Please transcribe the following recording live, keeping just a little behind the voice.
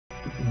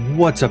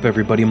What's up,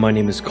 everybody? My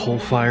name is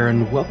CoalFire,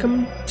 and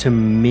welcome to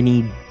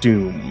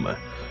MiniDoom.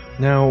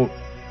 Now,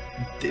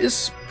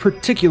 this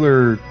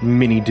particular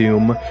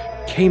MiniDoom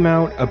came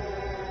out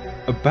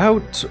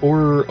about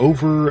or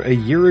over a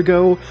year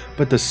ago,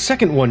 but the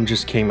second one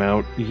just came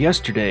out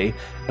yesterday,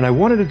 and I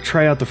wanted to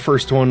try out the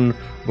first one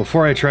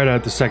before I tried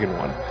out the second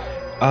one.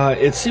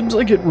 It seems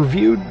like it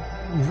reviewed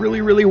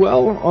really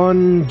well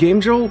on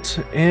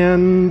GameJolt,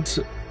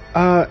 and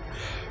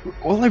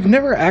well, I've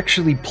never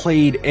actually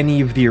played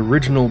any of the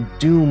original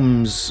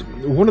Dooms.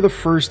 One of the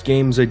first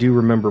games I do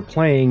remember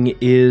playing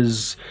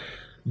is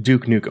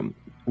Duke Nukem,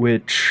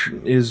 which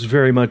is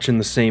very much in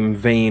the same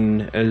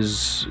vein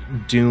as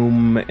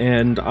Doom,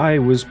 and I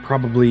was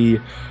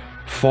probably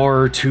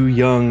far too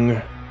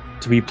young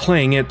to be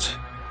playing it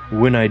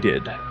when I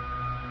did.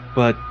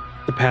 But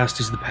the past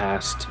is the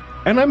past,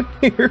 and I'm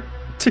here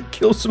to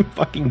kill some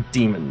fucking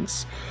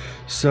demons.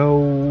 So,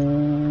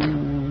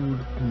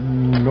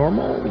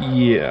 normal?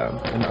 Yeah,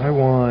 and I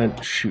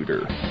want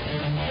shooter.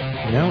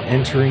 Now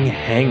entering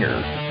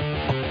hangar.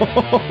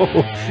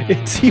 Oh,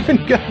 it's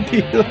even got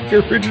the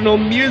original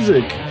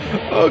music.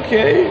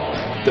 Okay.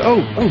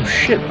 Oh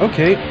shit.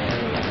 Okay.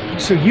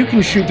 So you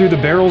can shoot through the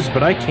barrels,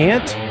 but I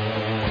can't.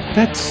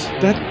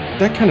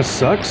 That kind of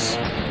sucks.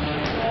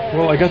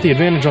 Well, I got the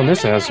advantage on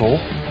this asshole.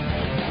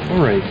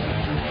 All right.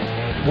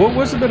 What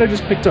was it that I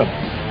just picked up?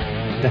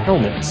 The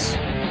helmets.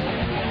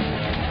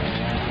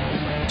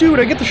 Dude,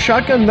 I get the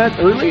shotgun that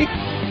early?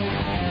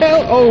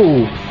 Hell,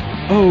 oh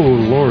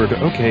lord,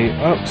 okay,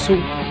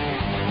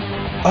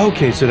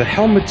 okay, so the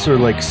helmets are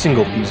like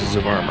single pieces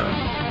of armor.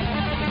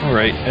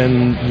 Alright,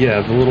 and yeah,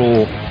 the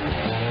little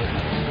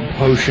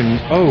potion,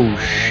 oh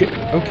shit,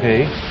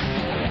 okay.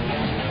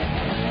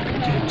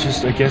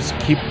 Just, I guess,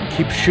 keep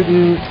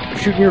shooting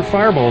your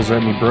fireballs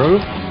at me, bro.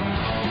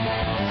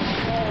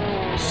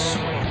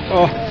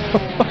 Oh.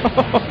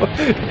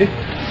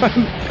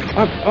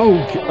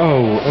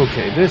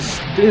 Okay,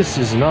 this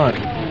is not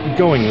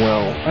going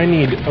well. I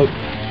need,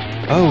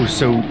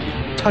 so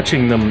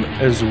touching them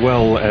as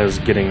well as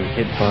getting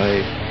hit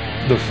by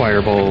the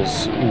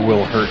fireballs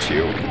will hurt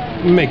you.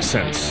 Makes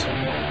sense.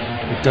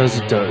 It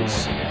does.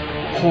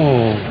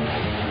 Oh.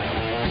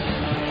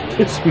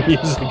 This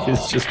music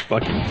is just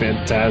fucking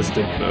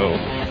fantastic, though.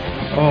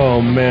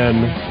 Oh,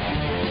 man.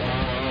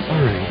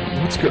 Alright,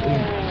 let's go.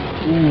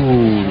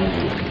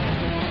 Ooh.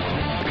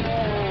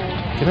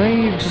 Can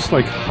I just,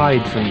 like,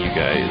 hide from you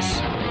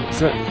guys? Is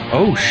that...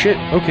 Oh, shit.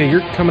 Okay,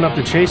 you're coming up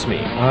to chase me.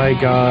 I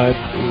got...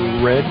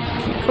 red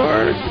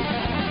keycard?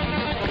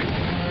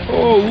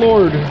 Oh,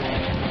 lord.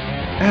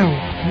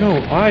 Ow.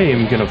 No, I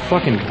am gonna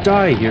fucking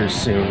die here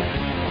soon.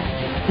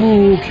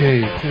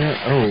 Okay.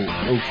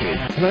 Okay.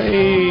 Can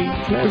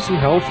I have some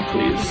health,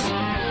 please?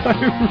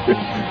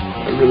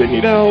 I really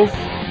need health.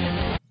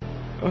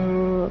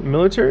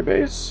 Military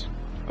base?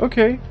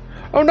 Okay.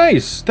 Oh,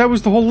 nice! That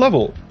was the whole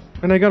level.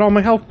 And I got all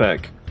my health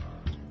back.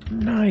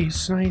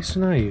 Nice.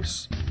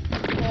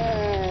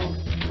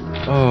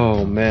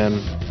 Oh,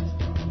 man.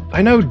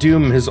 I know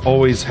Doom has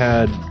always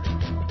had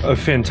a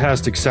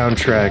fantastic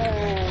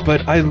soundtrack,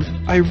 but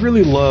I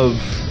really love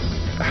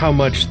how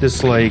much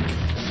this, like,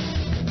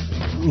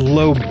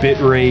 low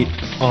bitrate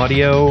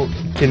audio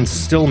can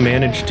still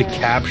manage to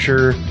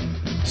capture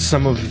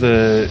some of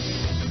the,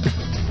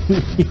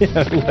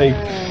 yeah, like,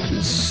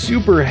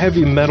 super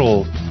heavy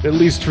metal, at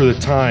least for the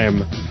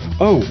time.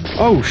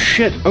 Oh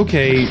shit,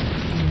 okay.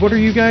 What are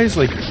you guys,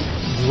 like,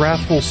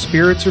 wrathful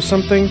spirits or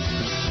something?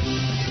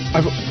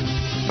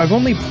 I've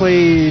only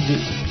played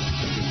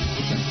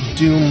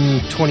Doom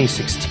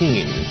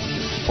 2016.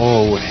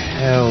 Oh,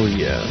 hell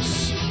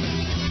yes.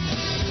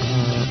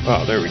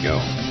 Oh, there we go.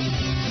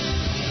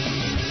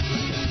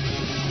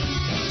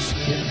 Let's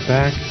get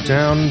back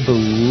down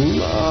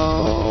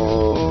below.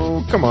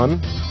 Come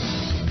on.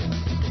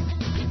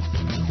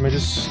 Am I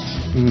just...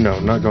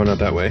 No, not going out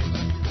that way.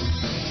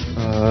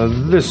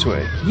 This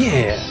way.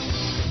 Yeah!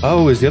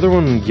 Oh, is the other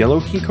one yellow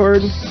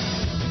keycard?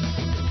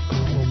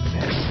 Oh,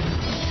 man.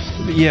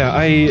 Yeah,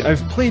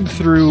 I've played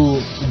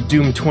through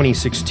Doom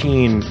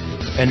 2016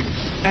 and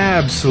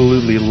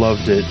absolutely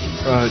loved it.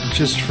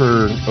 Just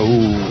for...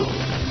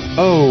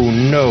 Oh,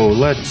 no,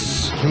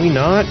 Can we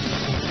not?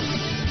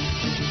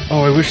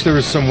 Oh, I wish there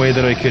was some way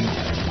that I could...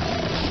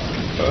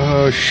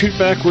 shoot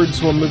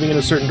backwards while moving in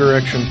a certain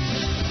direction.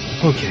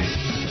 Okay.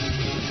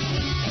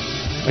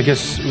 I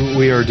guess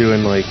we are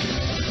doing, like,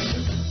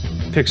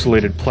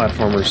 pixelated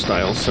platformer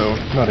style, so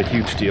not a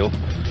huge deal.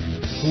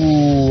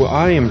 Ooh,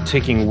 I am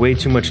taking way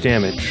too much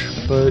damage,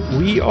 but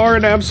we are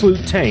an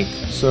absolute tank,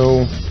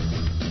 so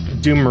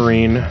Doom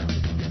Marine,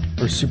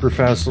 our super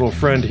fast little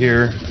friend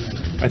here,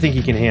 I think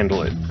he can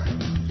handle it.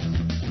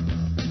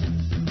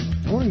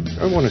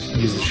 I want to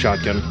use the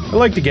shotgun. I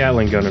like the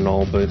Gatling gun and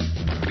all, but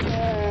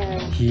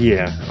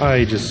yeah,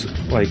 I just,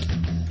 like,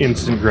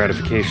 instant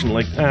gratification,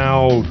 like,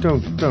 ow,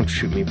 don't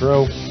shoot me,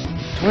 bro.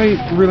 Do I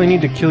really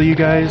need to kill you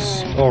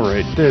guys?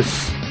 Alright,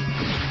 this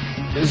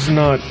is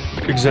not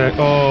exact.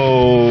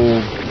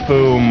 Oh,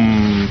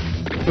 boom.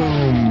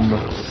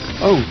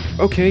 Oh,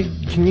 okay,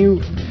 can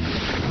you...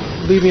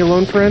 leave me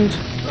alone, friend?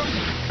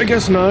 I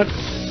guess not.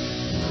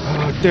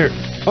 There.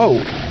 Oh.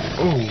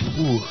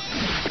 Ooh.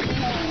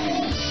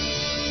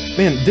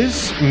 Man,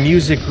 this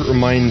music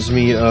reminds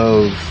me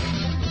of,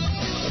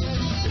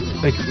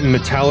 like,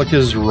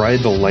 Metallica's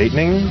Ride the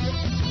Lightning.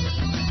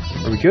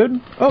 Are we good?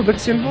 Oh,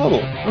 that's the end of the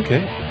level.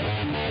 Okay.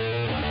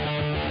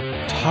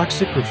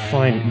 Toxic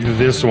Refine.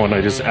 This one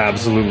I just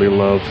absolutely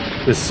love.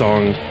 This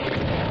song.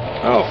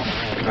 Oh.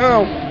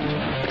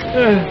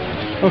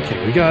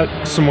 Okay, we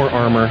got some more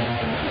armor.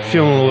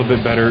 Feeling a little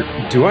bit better.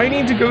 Do I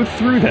need to go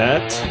through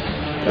that?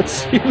 That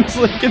seems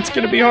like it's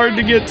gonna be hard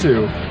to get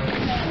to.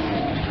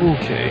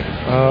 Okay.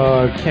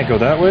 Can't go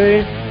that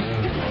way.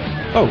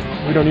 Oh,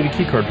 we don't need a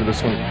keycard for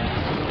this one.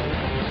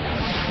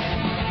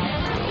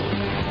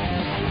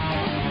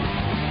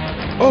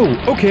 Oh,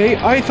 okay.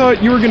 I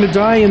thought you were gonna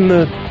die in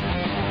the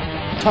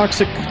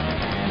toxic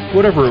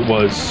whatever it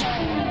was.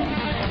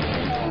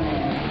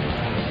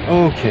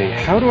 Okay,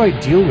 how do I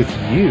deal with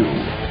you?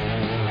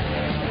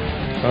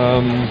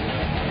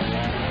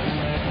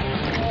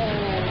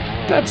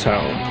 That's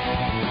how.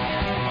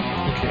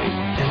 Okay,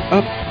 and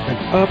up, and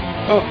up.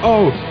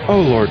 Oh,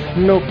 Lord,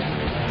 nope.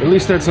 At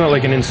least that's not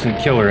like an instant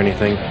kill or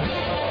anything.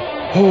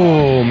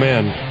 Oh,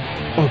 man.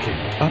 Okay,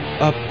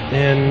 up,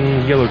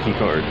 and yellow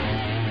keycard.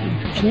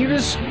 Can you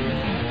just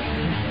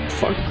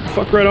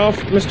fuck right off,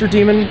 Mr.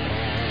 Demon?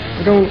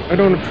 I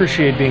don't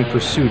appreciate being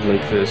pursued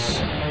like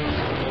this.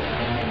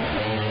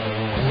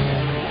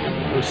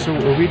 So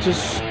are we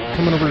just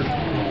coming over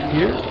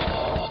here?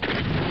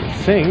 I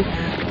think.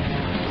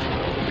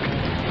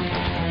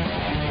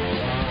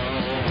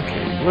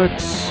 Okay,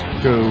 let's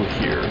go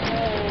here.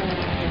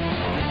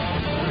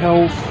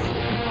 Health.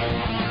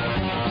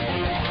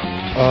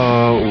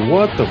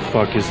 What the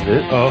fuck is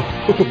this? Oh,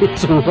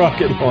 it's a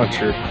rocket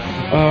launcher.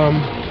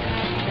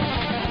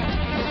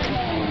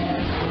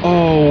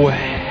 Oh,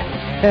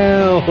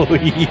 hell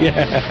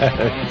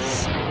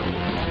yes.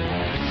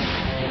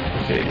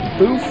 Okay,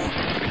 boof.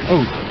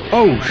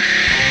 Oh,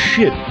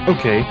 shit.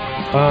 Okay.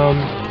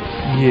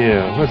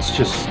 Yeah, let's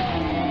just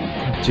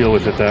deal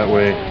with it that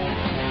way.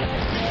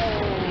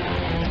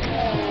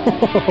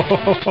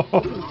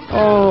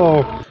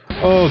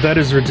 Oh, that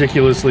is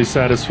ridiculously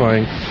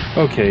satisfying.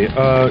 Okay,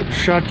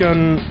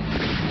 shotgun,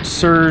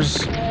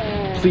 sirs,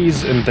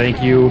 please and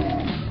thank you.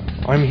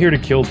 I'm here to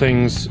kill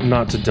things,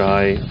 not to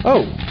die.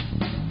 Oh,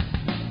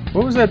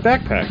 what was that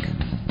backpack?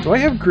 Do I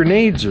have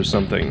grenades or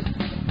something?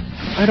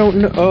 I don't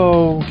know.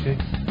 Oh, okay.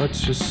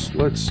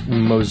 Let's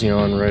mosey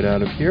on right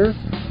out of here.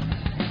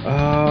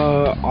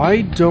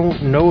 I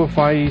don't know if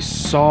I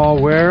saw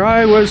where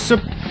I was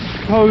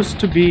supposed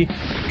to be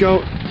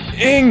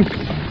going.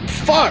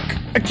 Fuck!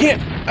 I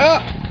can't,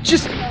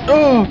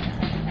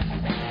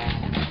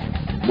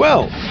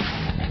 well.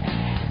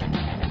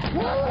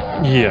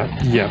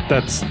 Yeah,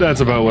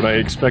 that's about what I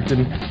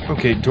expected.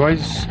 Okay,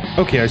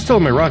 okay, I still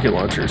have my rocket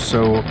launcher,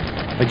 so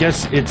I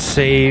guess it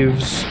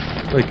saves,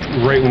 like,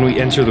 right when we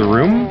enter the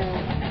room?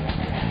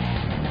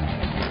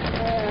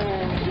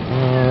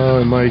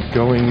 Am I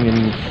going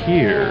in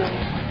here?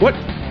 What?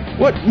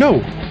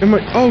 No!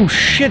 Oh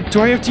shit,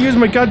 do I have to use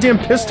my goddamn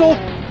pistol?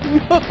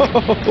 No!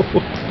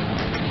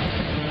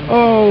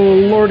 Oh,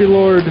 lordy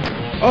lord.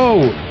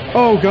 Oh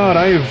god,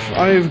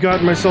 I've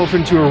gotten myself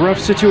into a rough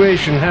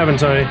situation,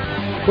 haven't I?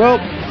 Well,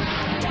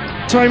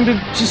 time to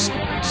just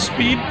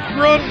speed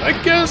run, I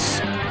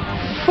guess.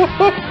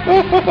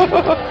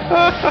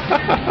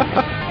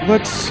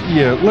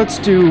 Let's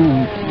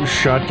do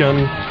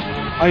shotgun.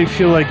 I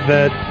feel like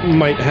that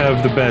might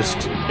have the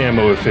best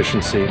ammo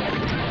efficiency.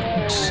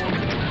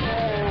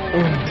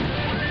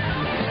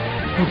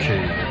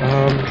 Okay,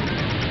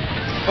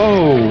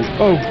 well...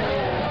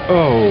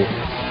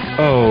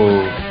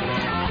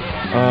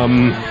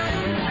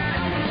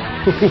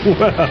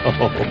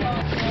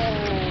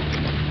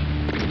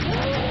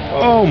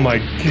 Oh my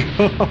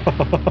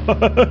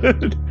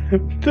god!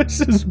 This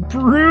is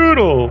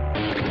brutal!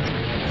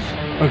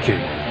 Okay,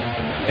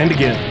 and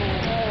again.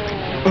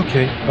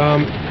 Okay,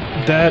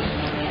 that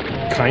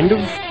kind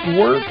of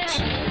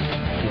worked?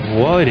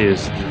 What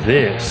is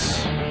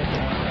this?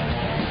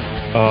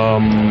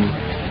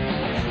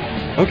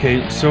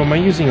 Okay, so am I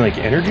using, like,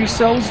 energy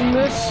cells in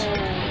this?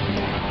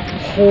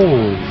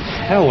 Holy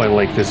hell, I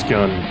like this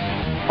gun.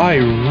 I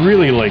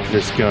really like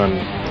this gun.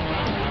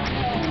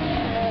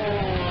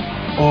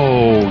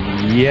 Oh,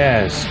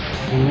 yes,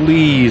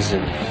 please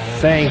and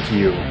thank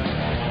you.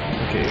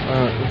 Okay,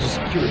 just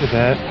get rid of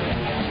that.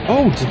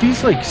 Oh, did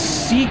these, like,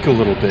 seek a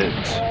little bit?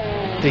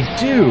 They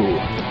do.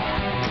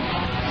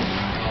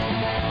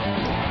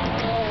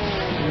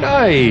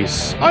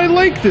 Nice! I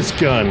like this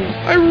gun!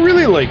 I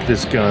really like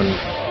this gun!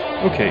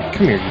 Okay,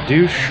 come here, you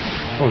douche.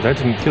 Oh, that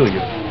didn't kill you.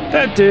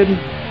 That did!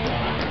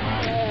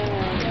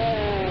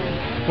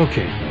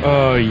 Okay,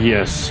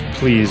 yes,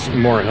 please,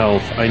 more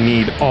health. I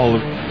need all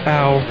of...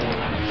 Ow.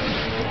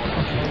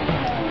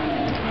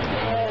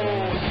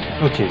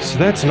 Okay, so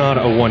that's not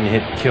a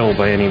one-hit kill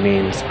by any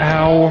means.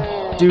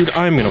 Ow. Dude,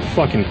 I'm gonna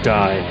fucking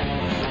die.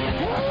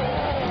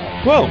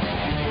 Well,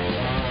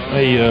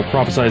 I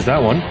prophesized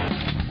that one.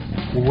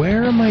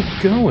 Where am I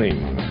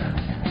going?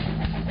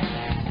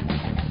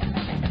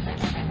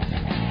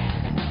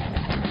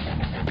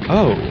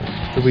 Oh,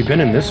 have we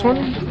been in this one?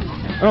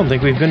 I don't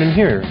think we've been in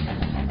here.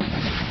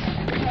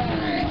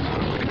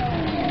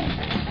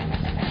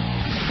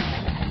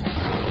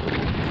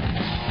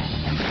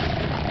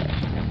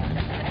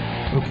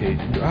 Okay,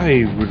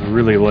 I would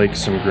really like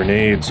some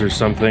grenades or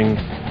something.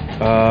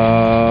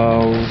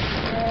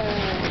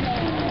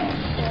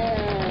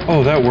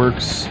 Oh, that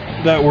works.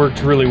 That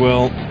worked really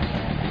well.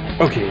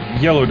 Okay,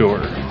 yellow door.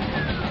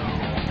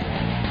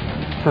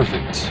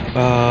 Perfect.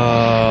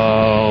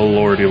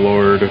 Lordy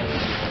lord.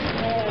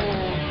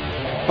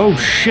 Oh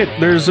shit,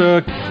 there's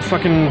a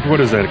fucking, what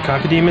is that, a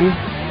cocodemon?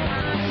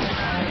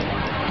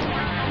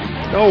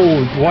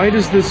 Oh, why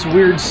does this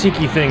weird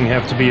Seeky thing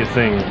have to be a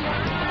thing?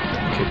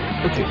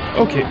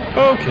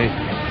 Okay.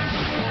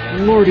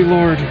 Lordy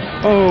lord.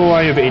 Oh,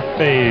 I have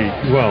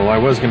 8, well, I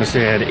was gonna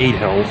say I had 8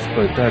 health,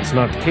 but that's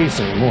not the case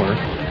anymore.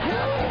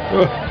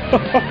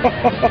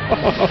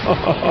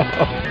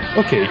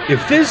 Okay,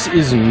 if this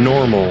is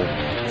normal,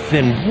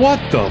 then what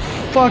the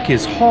fuck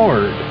is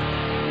hard?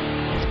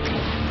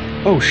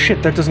 Oh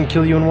shit, that doesn't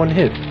kill you in one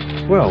hit.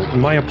 Well,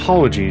 my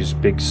apologies,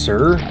 big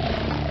sir.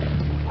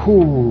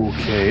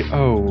 Okay,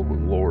 oh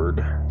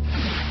lord.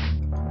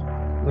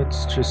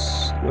 Let's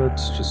just...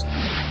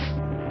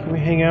 Can we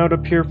hang out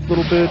up here for a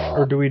little bit?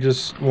 Or do we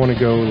just want to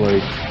go,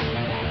 like...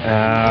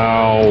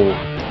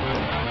 Ow.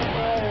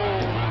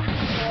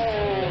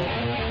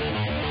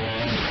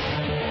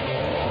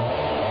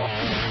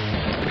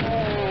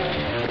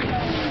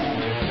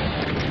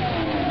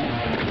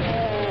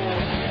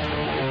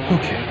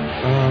 Okay,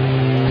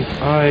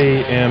 I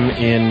am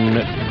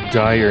in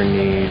dire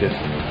need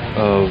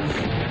of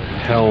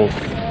health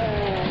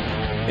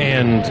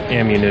and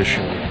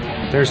ammunition.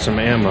 There's some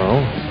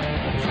ammo,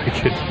 if I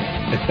could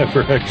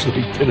ever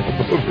actually get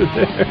up over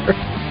there.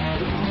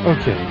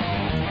 Okay.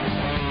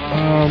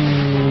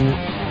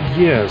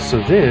 Yeah,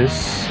 so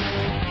this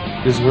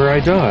is where I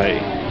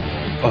die.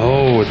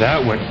 Oh,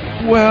 that went...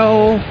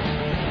 Well,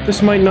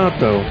 this might not,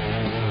 though.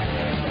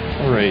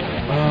 Alright,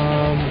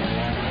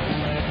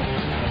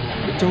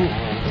 don't...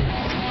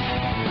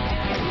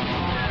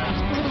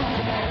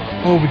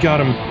 Oh, we got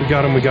him.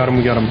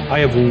 I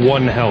have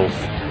 1 health.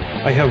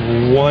 I have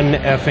 1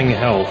 effing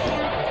health.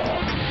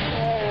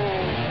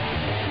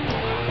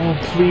 Oh,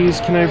 please,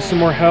 can I have some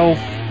more health?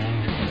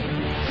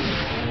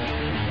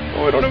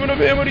 Oh, I don't have enough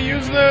ammo to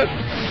use that.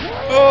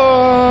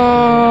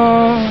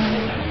 Oh!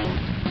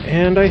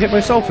 And I hit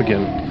myself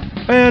again.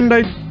 And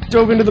I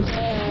dove into the...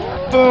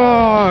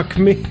 Fuck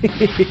me!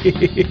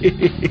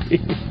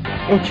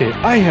 Okay,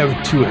 I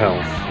have 2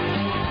 health.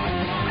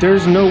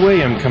 There's no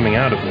way I'm coming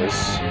out of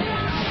this.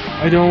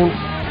 I don't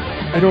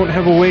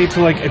have a way to,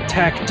 like,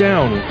 attack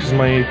down, because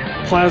my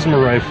plasma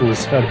rifle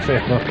is out of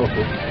ammo.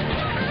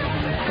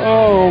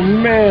 Oh,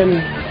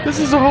 man. This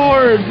is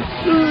hard.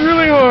 This is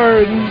really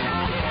hard.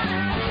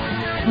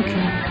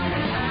 Okay.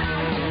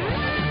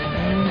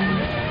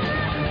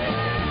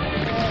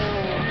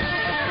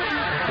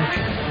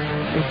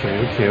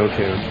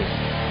 Okay.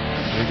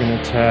 You're gonna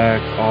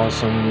attack.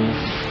 Awesome.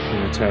 You're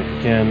gonna attack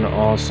again.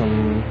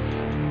 Awesome.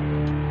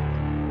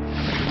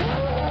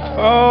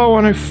 Oh,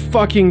 and I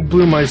fucking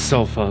blew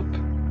myself up.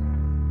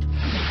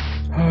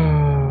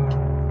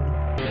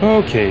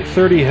 Okay,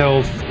 30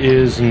 health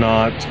is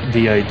not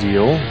the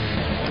ideal,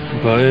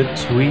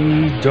 but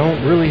we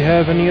don't really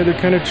have any other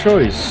kind of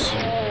choice.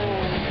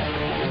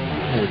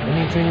 Wait,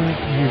 anything?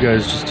 You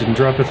guys just didn't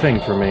drop a thing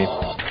for me.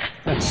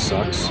 That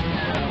sucks.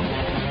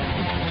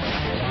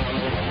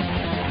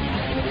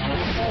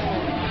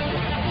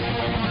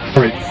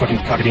 Alright, fucking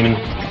cocodemon.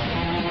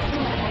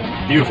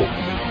 Beautiful.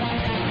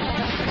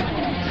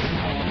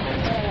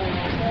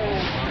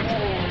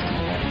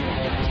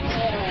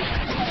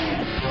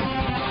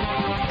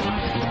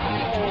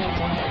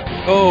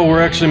 Oh,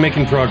 we're actually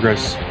making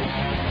progress.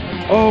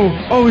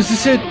 Oh, is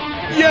this it?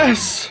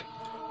 Yes!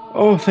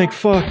 Oh, thank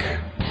fuck.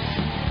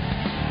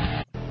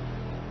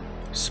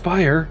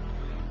 Spire?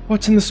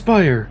 What's in the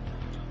spire?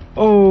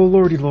 Oh,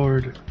 lordy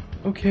lord.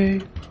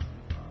 Okay.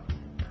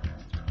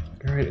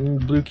 Alright,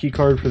 and blue key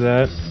card for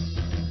that.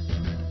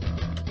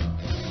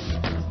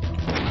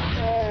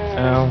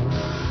 Ow.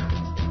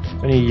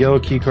 I need a yellow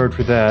key card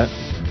for that.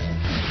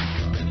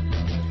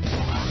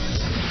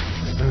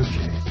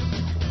 Okay.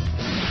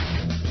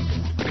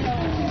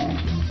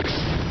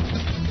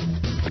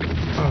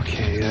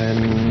 Okay,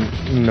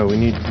 and... No, we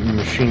need a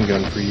machine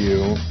gun for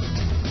you.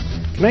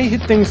 Can I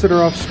hit things that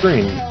are off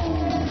screen?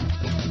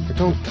 I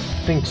don't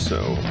think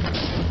so.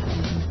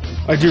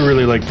 I do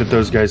really like that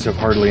those guys have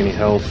hardly any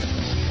health.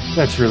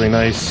 That's really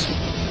nice.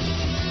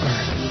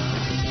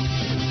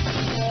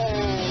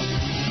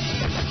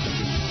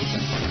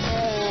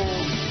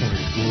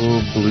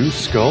 Ooh, blue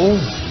skull?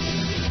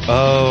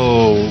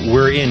 Oh,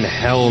 we're in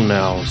hell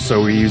now,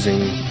 so we're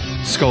using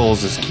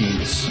skulls as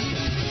keys.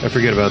 I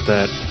forget about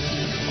that.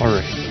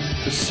 Alright,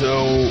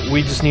 so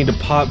we just need to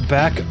pop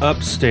back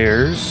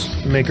upstairs,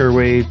 make our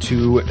way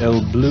to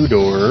El Blue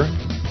Door.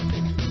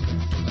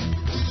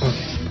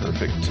 Okay,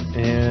 perfect.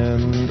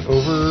 And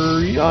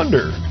over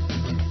yonder.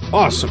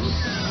 Awesome.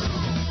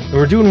 And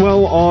we're doing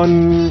well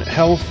on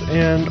health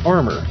and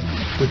armor,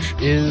 which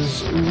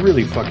is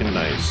really fucking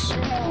nice.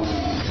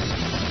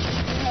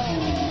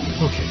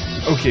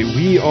 Okay,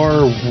 we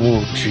are,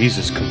 whoa,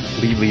 Jesus,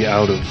 completely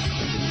out of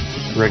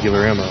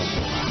regular ammo.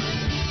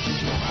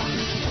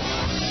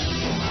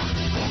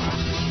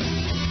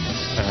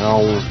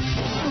 Ow.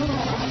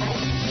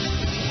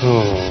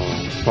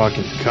 Oh,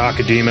 fucking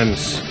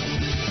cockademons.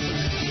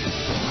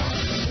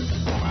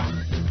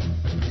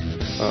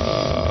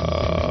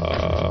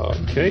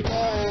 Okay.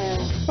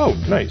 Oh,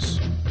 nice.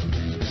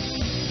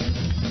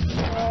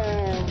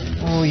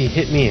 Oh, he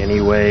hit me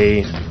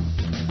anyway.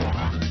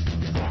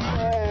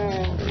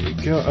 There we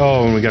go.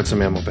 Oh, and we got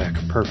some ammo back.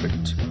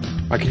 Perfect.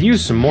 I could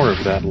use some more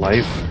of that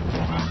life.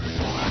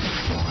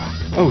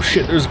 Oh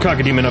shit, there's a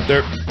cockademon up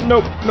there.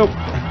 Nope, nope.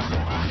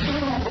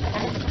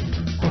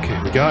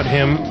 Okay, we got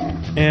him.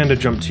 And I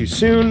jumped too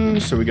soon,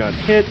 so we got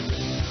hit.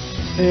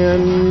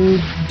 And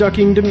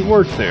ducking didn't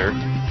work there.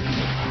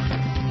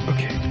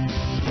 Okay.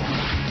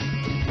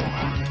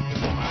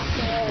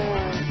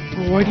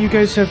 Why do you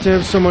guys have to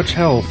have so much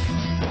health?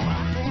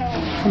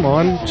 Come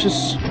on,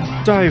 just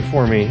die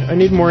for me. I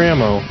need more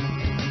ammo.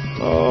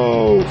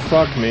 Oh,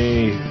 fuck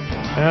me.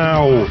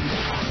 Ow.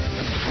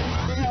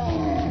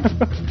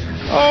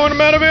 Oh, and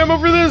I'm out of ammo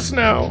for this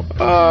now.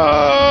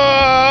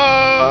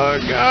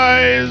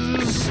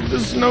 Guys,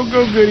 this is no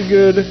go goody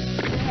good.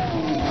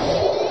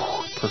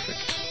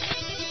 Perfect.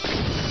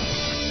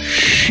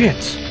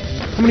 Shit.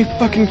 How many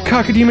fucking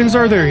cockademons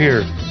are there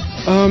here?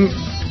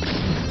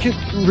 Get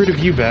rid of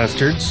you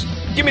bastards.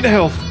 Give me the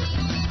health.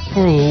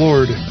 Oh,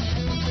 Lord.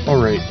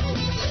 Alright.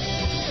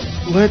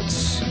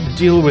 Let's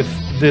deal with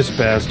this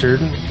bastard.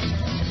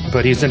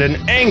 But he's at an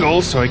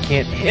angle, so I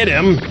can't hit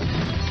him.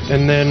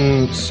 And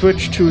then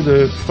switch to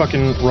the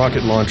fucking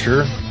rocket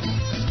launcher.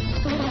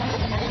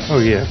 Oh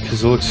yeah,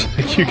 because it looks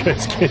like you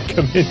guys can't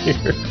come in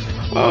here.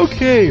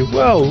 Okay,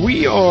 well,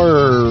 we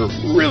are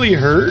really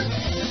hurt.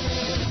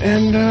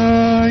 And,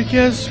 I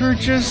guess we're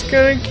just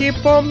gonna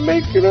keep on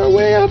making our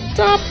way up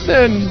top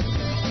then.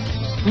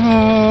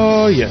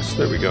 Oh, yes,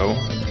 there we go.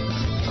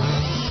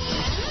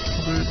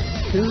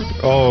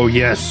 Oh,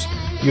 yes.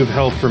 You have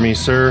health for me,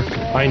 sir.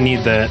 I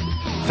need that.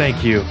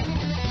 Thank you.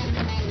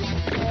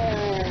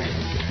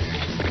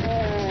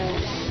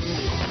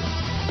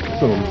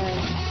 Boom.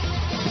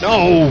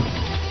 No!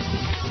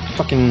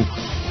 Fucking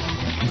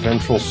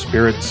vengeful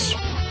spirits.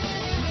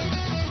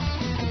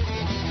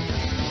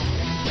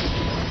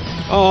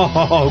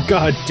 Oh,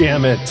 god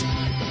damn it.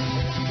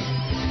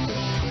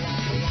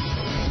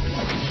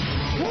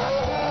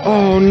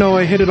 Oh no,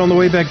 I hit it on the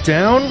way back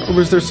down? Or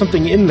was there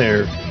something in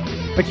there?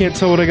 I can't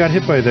tell what I got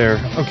hit by there.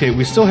 Okay,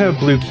 we still have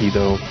blue key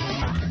though.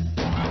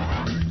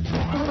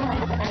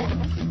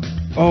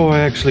 Oh, I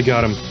actually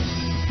got him.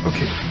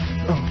 Okay.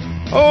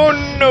 Oh,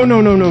 no, no,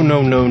 no, no,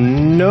 no, no,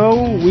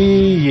 no.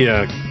 We,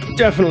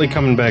 definitely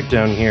coming back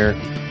down here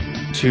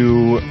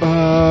to,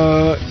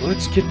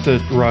 let's get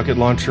the rocket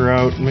launcher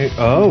out.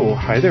 Oh,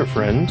 hi there,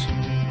 friend.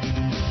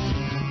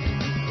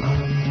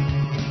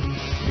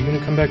 You gonna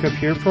come back up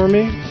here for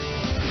me?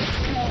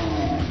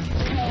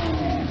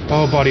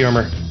 Oh, body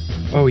armor.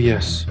 Oh,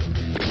 yes.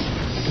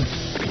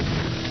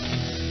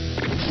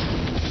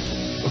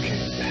 Okay,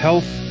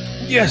 health.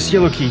 Yes,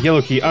 yellow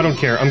key, I don't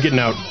care, I'm getting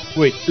out.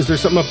 Wait, is there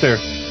something up there?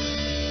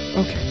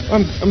 Okay,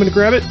 I'm gonna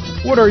grab it.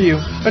 What are you?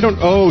 I don't...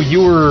 Oh,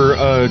 you were,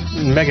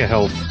 mega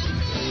health.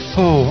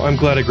 Oh, I'm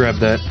glad I grabbed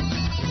that.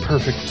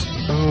 Perfect.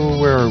 Oh,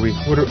 where are we?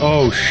 What are...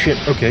 Oh, shit,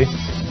 okay.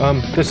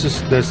 This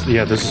is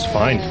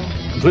fine.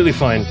 Completely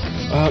fine.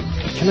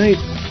 Can I...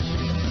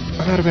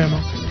 I'm out of ammo.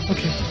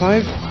 Okay,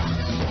 5.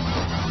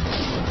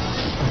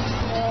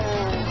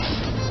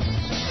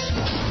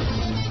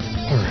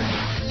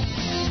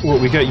 Alright. Well,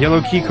 we got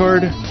yellow key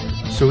card,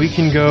 so we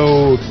can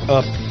go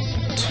up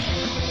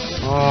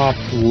top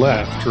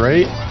left,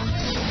 right?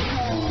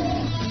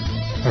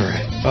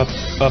 Alright, up.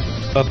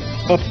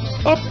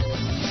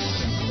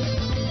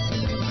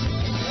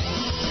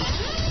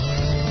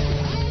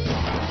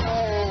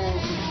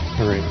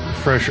 Alright,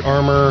 fresh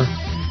armor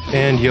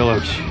and yellow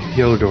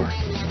door.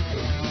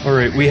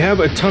 Alright, we have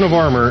a ton of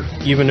armor,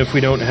 even if we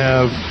don't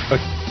have a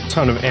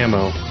ton of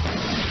ammo.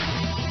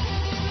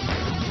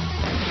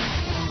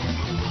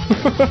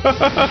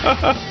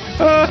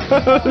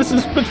 This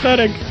is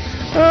pathetic.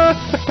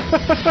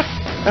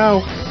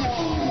 Ow.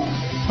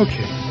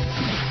 Okay.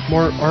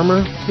 More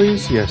armor,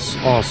 please? Yes,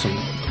 awesome.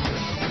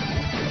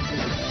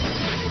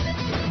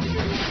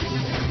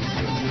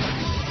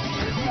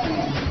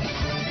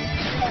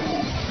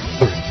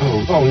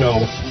 Oh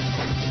no.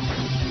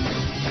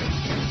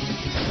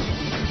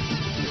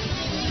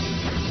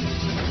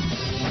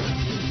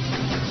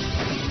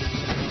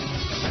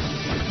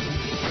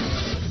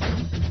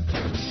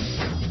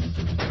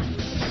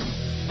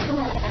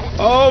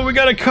 Oh, we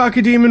got a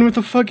cockademon with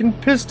a fucking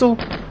pistol.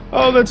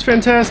 Oh, that's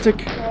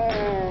fantastic.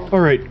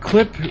 Alright,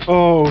 clip.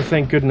 Oh,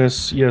 thank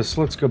goodness. Yes,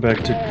 let's go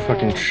back to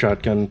fucking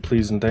shotgun,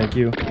 please and thank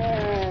you.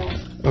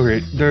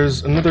 Alright,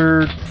 there's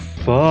another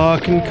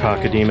fucking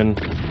cockademon.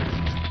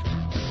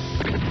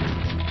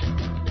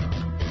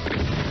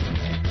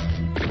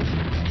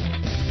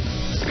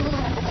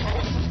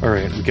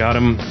 Alright, we got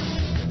him.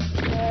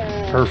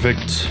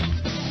 Perfect.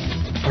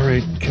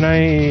 Alright,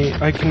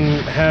 I can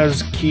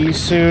has key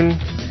soon?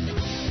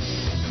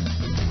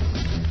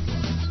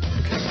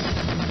 Okay.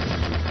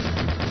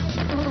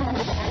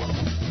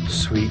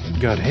 Sweet,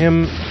 got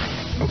him.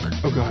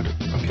 Oh god,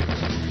 okay.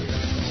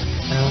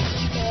 Now.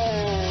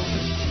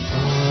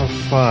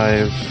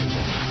 5.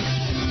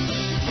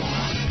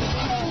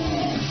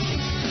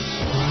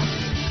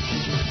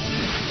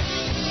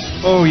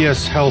 Oh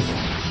yes, health.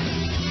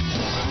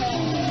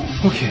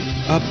 Okay,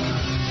 up,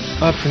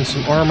 and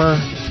some armor.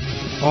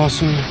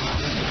 Awesome.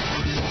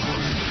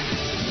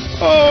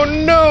 Oh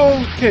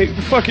no! Okay,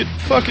 fuck it.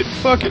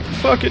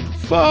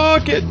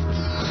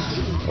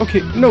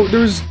 Okay, no,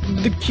 there's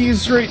the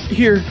keys right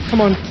here.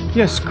 Come on.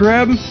 Yes,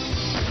 grab.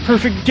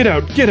 Perfect, get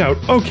out.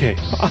 Okay.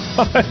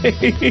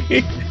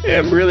 I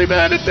am really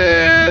bad at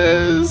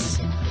this.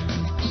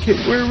 Okay,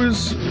 where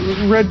was...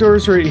 Red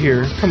door's right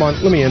here. Come on,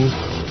 let me in.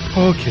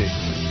 Okay.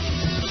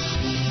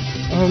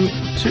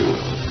 2.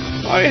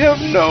 I have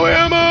no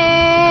ammo!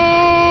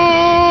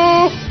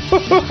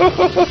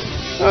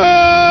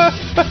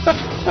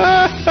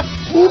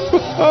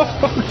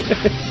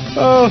 Okay.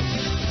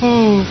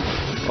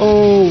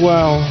 Oh,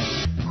 wow.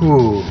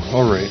 Whew.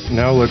 Alright,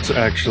 now let's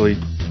actually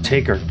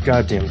take our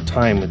goddamn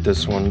time with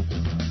this one.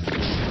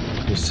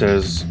 He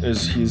says,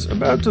 as he's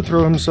about to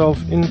throw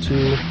himself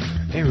into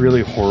a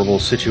really horrible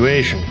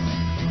situation.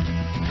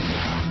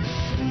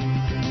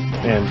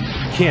 And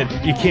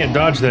you can't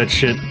dodge that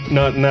shit,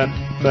 not in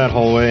that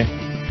hallway.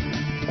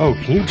 Oh,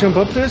 can you jump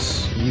up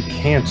this? You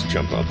can't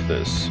jump up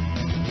this.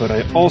 But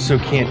I also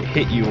can't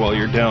hit you while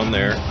you're down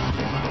there.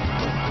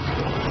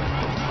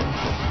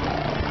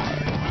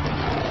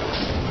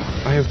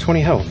 I have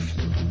 20 health.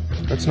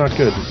 That's not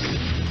good.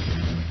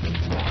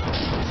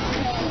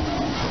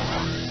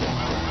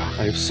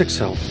 I have 6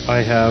 health.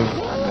 I have...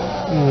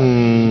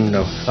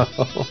 no.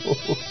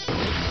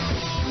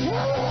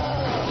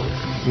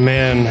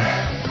 Man.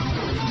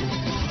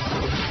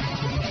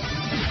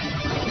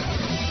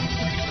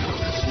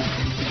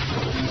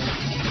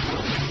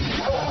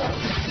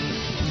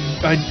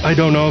 I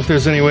don't know if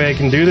there's any way I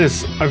can do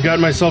this. I've gotten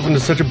myself into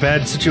such a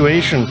bad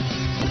situation.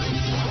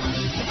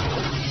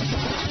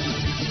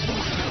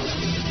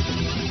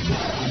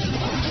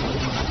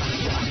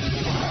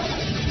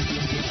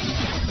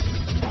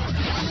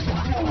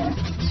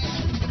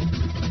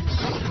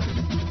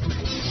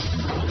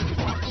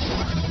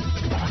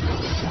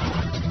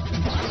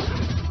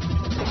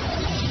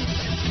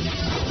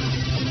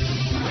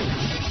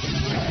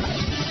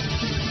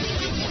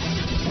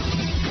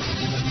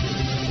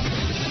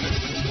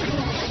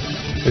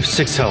 I have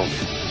 6 health.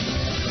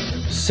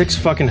 6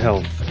 fucking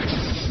health.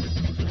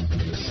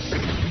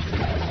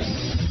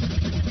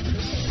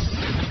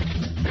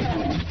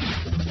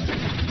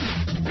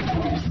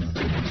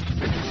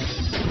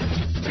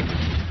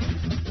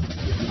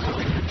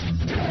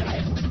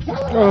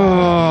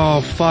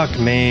 Oh, fuck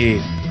me.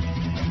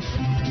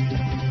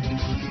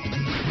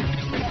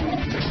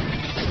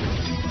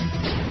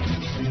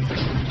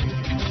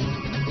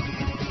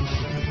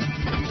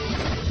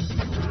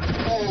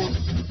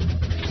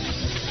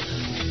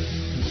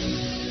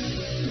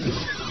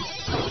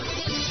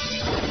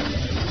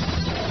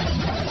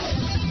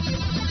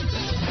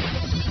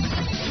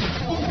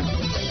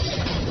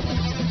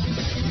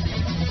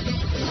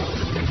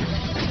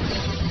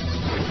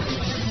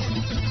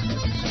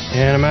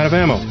 And I'm out of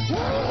ammo.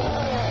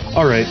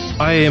 Alright,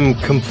 I am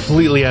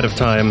completely out of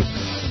time.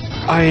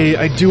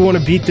 I do want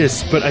to beat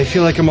this, but I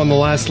feel like I'm on the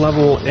last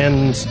level,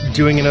 and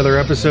doing another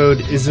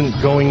episode isn't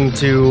going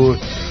to...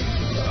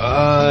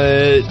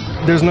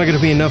 there's not going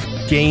to be enough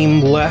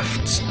game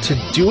left to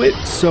do it,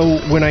 so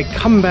when I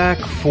come back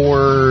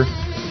for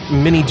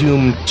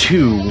MiniDoom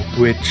 2,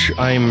 which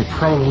I'm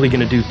probably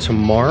going to do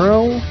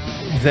tomorrow,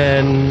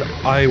 then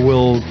I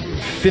will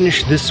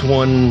finish this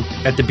one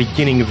at the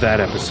beginning of that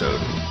episode.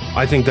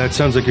 I think that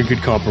sounds like a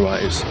good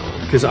compromise,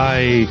 because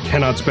I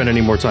cannot spend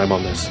any more time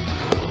on this.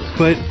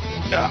 But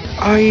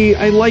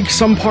I like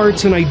some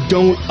parts and I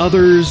don't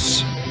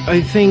others.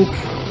 I think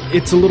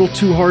it's a little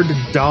too hard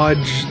to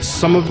dodge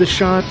some of the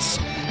shots,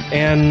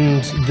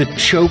 and the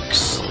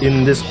chokes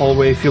in this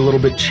hallway feel a little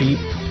bit cheap,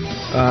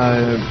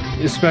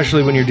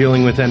 especially when you're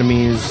dealing with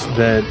enemies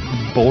that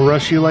bull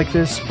rush you like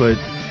this, but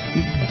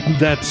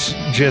that's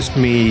just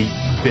me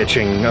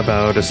bitching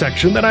about a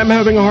section that I'm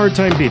having a hard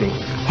time beating.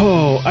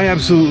 Oh, I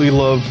absolutely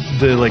love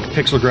the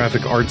pixel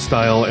graphic art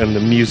style and the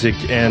music,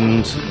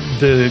 and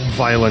the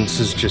violence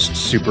is just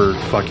super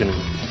fucking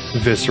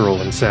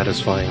visceral and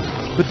satisfying.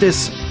 But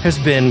this has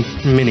been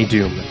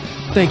MiniDoom.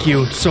 Thank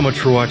you so much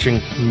for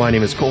watching. My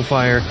name is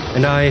CoalFire,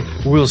 and I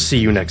will see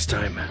you next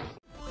time.